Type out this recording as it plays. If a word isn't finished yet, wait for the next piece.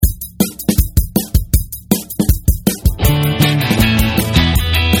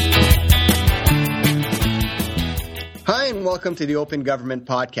welcome to the Open Government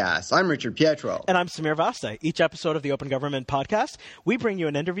Podcast. I'm Richard Pietro. And I'm Samir Vasta. Each episode of the Open Government Podcast, we bring you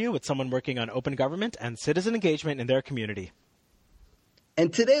an interview with someone working on open government and citizen engagement in their community.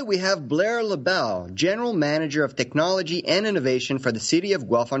 And today we have Blair Labelle, General Manager of Technology and Innovation for the City of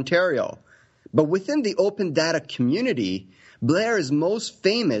Guelph, Ontario. But within the open data community, Blair is most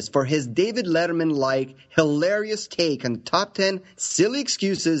famous for his David Letterman-like hilarious take on the top 10 silly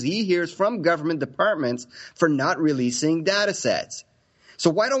excuses he hears from government departments for not releasing data sets.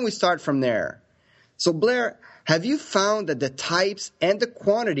 So why don't we start from there? So Blair, have you found that the types and the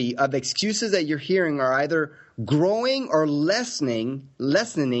quantity of excuses that you're hearing are either growing or lessening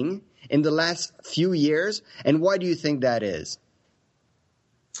in the last few years? And why do you think that is?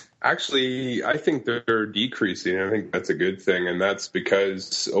 Actually, I think they're decreasing. I think that's a good thing, and that's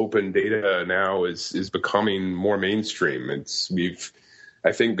because open data now is becoming more mainstream. We've,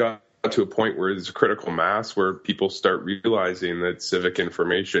 I think, got to a point where there's a critical mass where people start realizing that civic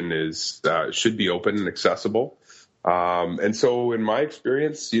information should be open and accessible. And so, in my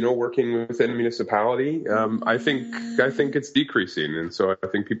experience, working within a municipality, I think it's decreasing, and so I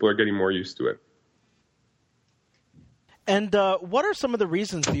think people are getting more used to it. And what are some of the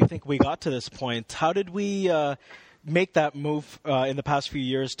reasons do you think we got to this point? How did we make that move in the past few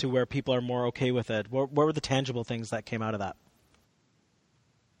years to where people are more okay with it? What were the tangible things that came out of that?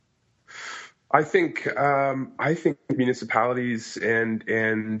 I think municipalities and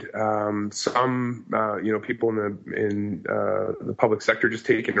some people in the public sector just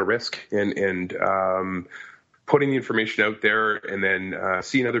taking a risk and putting the information out there and then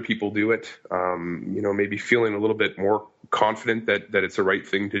seeing other people do it, maybe feeling a little bit more confident that it's the right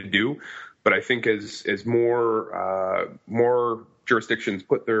thing to do. But I think as more jurisdictions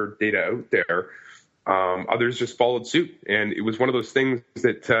put their data out there, others just followed suit. And it was one of those things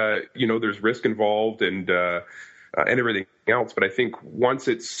that, there's risk involved and everything else. But I think once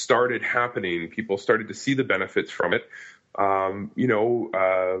it started happening, people started to see the benefits from it. The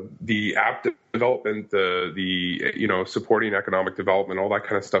app development, the supporting economic development, all that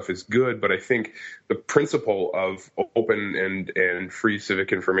kind of stuff is good. But I think the principle of open and free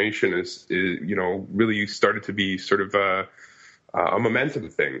civic information is really started to be sort of a momentum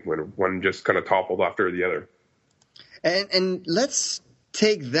thing when one just kind of toppled after the other. And let's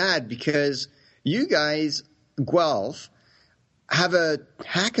take that because you guys, Guelph, have a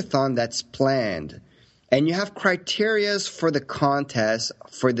hackathon that's planned. And you have criterias for the contest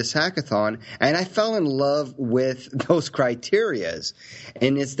for this hackathon, and I fell in love with those criterias.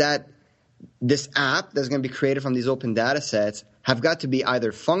 And it's that this app that's going to be created from these open data sets have got to be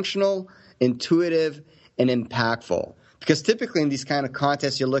either functional, intuitive, and impactful. Because typically in these kind of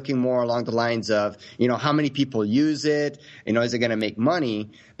contests, you're looking more along the lines of, how many people use it, is it going to make money?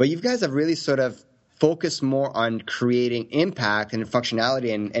 But you guys have really sort of focus more on creating impact and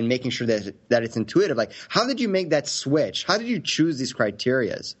functionality and making sure that it's intuitive. Like, how did you make that switch? How did you choose these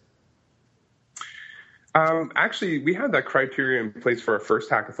criterias? Actually, we had that criteria in place for our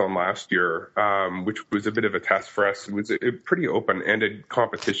first hackathon last year, which was a bit of a test for us. It was a pretty open-ended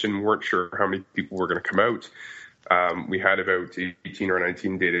competition. We weren't sure how many people were going to come out. We had about 18 or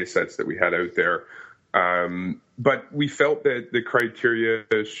 19 data sets that we had out there. But we felt that the criteria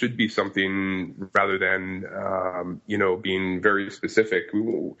should be something rather than, being very specific. We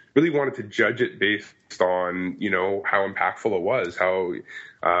really wanted to judge it based on, how impactful it was, how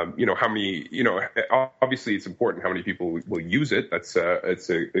many, obviously it's important how many people will use it. It's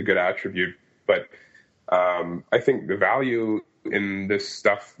a good attribute. But I think the value in this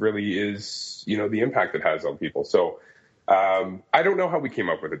stuff really is, the impact it has on people. So I don't know how we came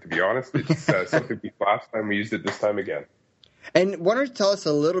up with it, to be honest. It's something we last time we used it this time again. And why don't you tell us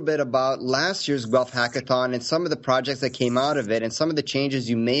a little bit about last year's Guelph Hackathon and some of the projects that came out of it and some of the changes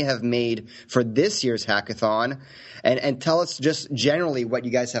you may have made for this year's hackathon, and tell us just generally what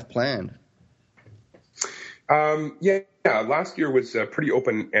you guys have planned. Last year was pretty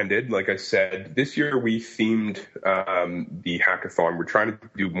open-ended, like I said. This year we themed the hackathon. We're trying to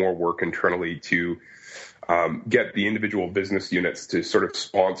do more work internally to get the individual business units to sort of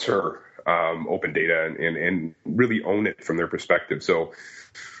sponsor open data and really own it from their perspective. So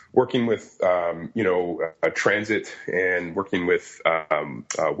working with, transit and working with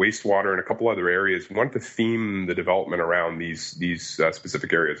wastewater and a couple other areas, we wanted to theme the development around these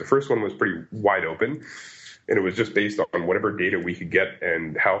specific areas. The first one was pretty wide open, and it was just based on whatever data we could get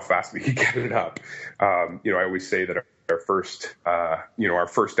and how fast we could get it up. I always say that our first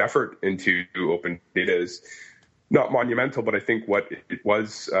effort into open data is not monumental, but I think what it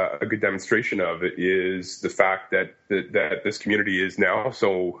was a good demonstration of is the fact that this community is now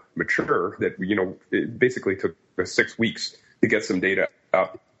so mature that it basically took us 6 weeks to get some data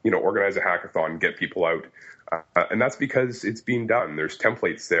up, organize a hackathon, get people out. And that's because it's being done. There's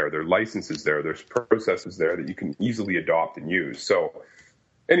templates there, there are licenses there, there's processes there that you can easily adopt and use. So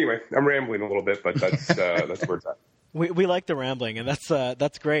anyway, I'm rambling a little bit, but that's where it's at. We like the rambling, and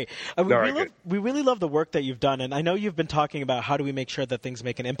that's great. We really love the work that you've done, and I know you've been talking about how do we make sure that things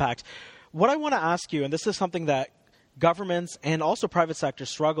make an impact. What I want to ask you, and this is something that governments and also private sector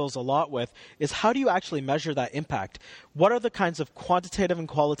struggles a lot with, is how do you actually measure that impact? What are the kinds of quantitative and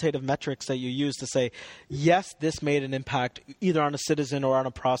qualitative metrics that you use to say, yes, this made an impact either on a citizen or on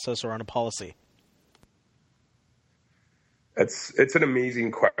a process or on a policy? It's an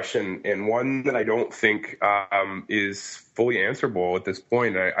amazing question, and one that I don't think is fully answerable at this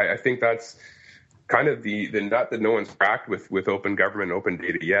point. I think that's kind of the nut that no one's cracked with open government, open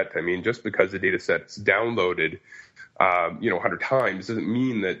data yet. I mean, just because the data set's downloaded, 100 times doesn't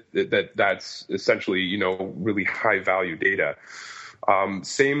mean that's essentially, really high value data.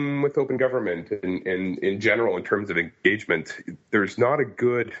 Same with open government and in general in terms of engagement. There's not a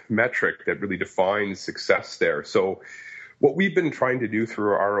good metric that really defines success there. So what we've been trying to do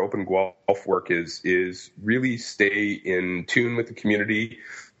through our Open Guelph work is really stay in tune with the community.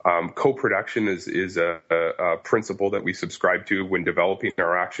 Co-production is a principle that we subscribe to when developing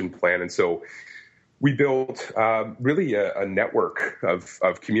our action plan. And so we built really a network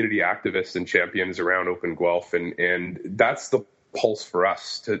of community activists and champions around Open Guelph. And that's the pulse for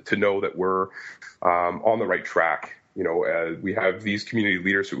us to know that we're on the right track. We have these community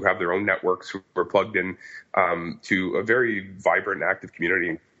leaders who have their own networks who are plugged in to a very vibrant, active community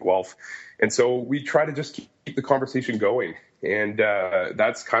in Guelph. And so we try to just keep the conversation going. And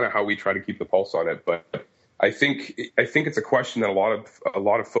that's kind of how we try to keep the pulse on it. But I think it's a question that a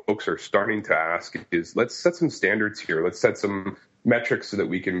lot of folks are starting to ask is, let's set some standards here. Let's set some metrics so that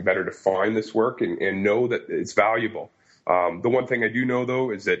we can better define this work and know that it's valuable. The one thing I do know,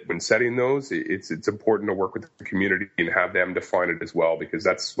 though, is that when setting those, it's important to work with the community and have them define it as well, because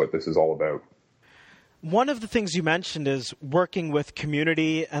that's what this is all about. One of the things you mentioned is working with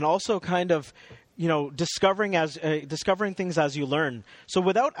community and also kind of, discovering things as you learn. So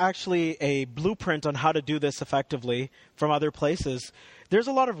without actually a blueprint on how to do this effectively from other places, there's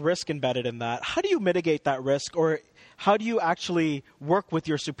a lot of risk embedded in that. How do you mitigate that risk, or how do you actually work with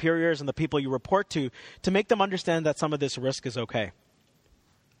your superiors and the people you report to make them understand that some of this risk is okay?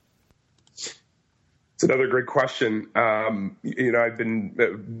 It's another great question.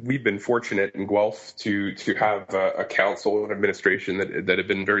 We've been fortunate in Guelph to have a council and administration that have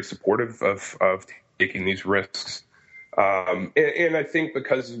been very supportive of taking these risks. And I think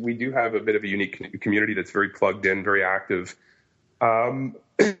because we do have a bit of a unique community that's very plugged in, very active.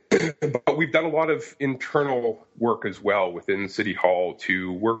 But we've done a lot of internal work as well within City Hall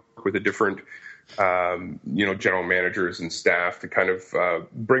to work with the different general managers and staff to kind of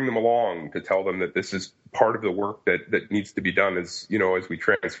bring them along, to tell them that this is part of the work that needs to be done as we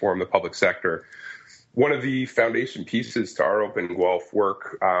transform the public sector. One of the foundation pieces to our Open Guelph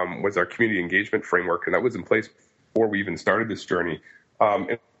work was our community engagement framework, and that was in place before we even started this journey.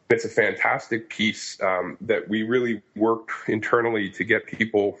 And it's a fantastic piece that we really worked internally to get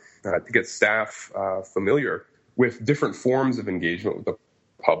people, to get staff familiar with different forms of engagement with the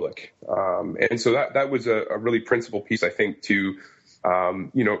public. And so that was a really principal piece, I think, to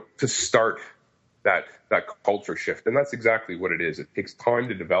start that culture shift. And that's exactly what it is. It takes time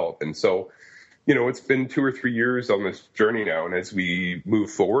to develop. And so, it's been 2 or 3 years on this journey now. And as we move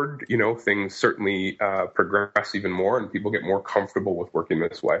forward, things certainly progress even more and people get more comfortable with working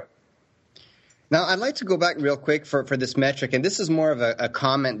this way. Now, I'd like to go back real quick for this metric, and this is more of a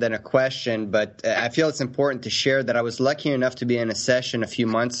comment than a question, but I feel it's important to share that I was lucky enough to be in a session a few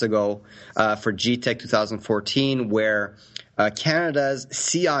months ago for GTEC 2014 where Canada's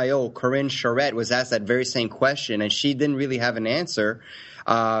CIO, Corinne Charette, was asked that very same question, and she didn't really have an answer.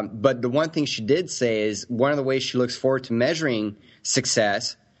 But the one thing she did say is one of the ways she looks forward to measuring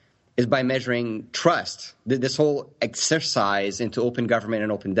success is by measuring trust. This whole exercise into open government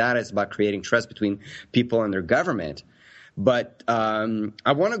and open data is about creating trust between people and their government. But I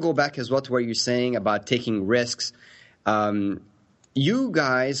want to go back as well to what you're saying about taking risks. You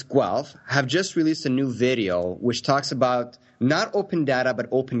guys, Guelph, have just released a new video which talks about not open data, but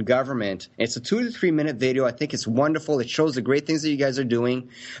open government. It's a 2 to 3 minute video. I think it's wonderful. It shows the great things that you guys are doing.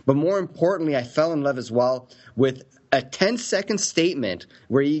 But more importantly, I fell in love as well with a 10-second statement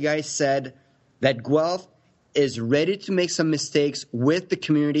where you guys said that Guelph is ready to make some mistakes with the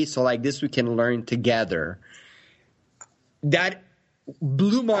community, so like this we can learn together. That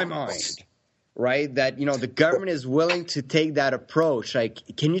blew my mind, right? That, the government is willing to take that approach.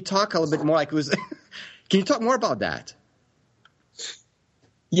 Like, can you talk a little bit more? Can you talk more about that?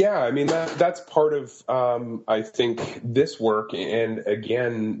 Yeah, I mean, that's part of, I think, this work. And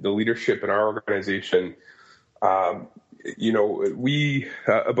again, the leadership in our organization, we,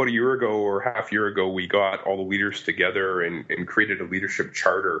 about a year ago or half year ago, we got all the leaders together and created a leadership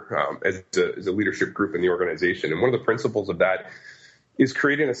charter as a leadership group in the organization. And one of the principles of that is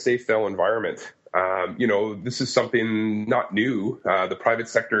creating a safe fail environment. This is something not new. The private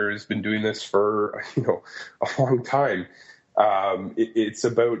sector has been doing this for, a long time. It's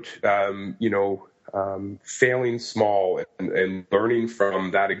about, failing small and learning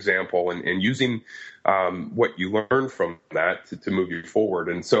from that example and using what you learn from that to move you forward.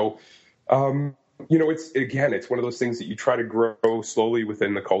 And so, it's one of those things that you try to grow slowly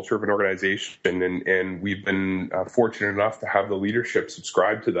within the culture of an organization. And we've been fortunate enough to have the leadership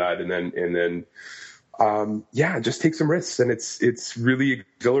subscribe to that and then just take some risks. And it's really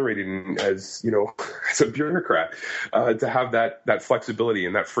exhilarating as a bureaucrat, to have that flexibility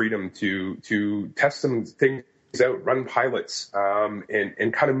and that freedom to test some things out, run pilots,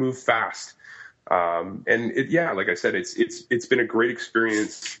 and kind of move fast. Like I said, it's been a great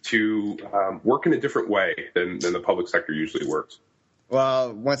experience to work in a different way than the public sector usually works.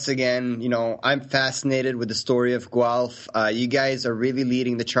 Well, once again, I'm fascinated with the story of Guelph. You guys are really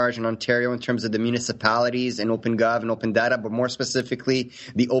leading the charge in Ontario in terms of the municipalities and OpenGov and Open Data, but more specifically,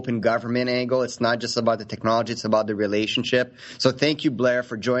 the open government angle. It's not just about the technology, it's about the relationship. So thank you, Blair,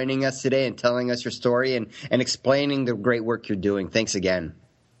 for joining us today and telling us your story and explaining the great work you're doing. Thanks again.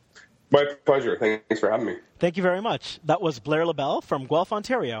 My pleasure. Thanks for having me. Thank you very much. That was Blair Labelle from Guelph,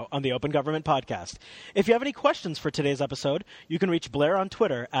 Ontario on the Open Government Podcast. If you have any questions for today's episode, you can reach Blair on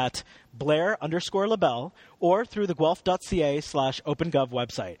Twitter at Blair_Labelle or through the guelph.ca/OpenGov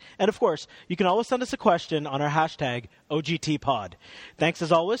website. And of course, you can always send us a question on our hashtag OGTPod. Thanks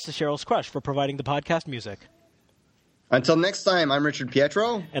as always to Cheryl's Crush for providing the podcast music. Until next time, I'm Richard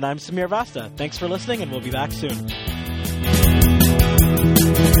Pietro. And I'm Samir Vasta. Thanks for listening, and we'll be back soon.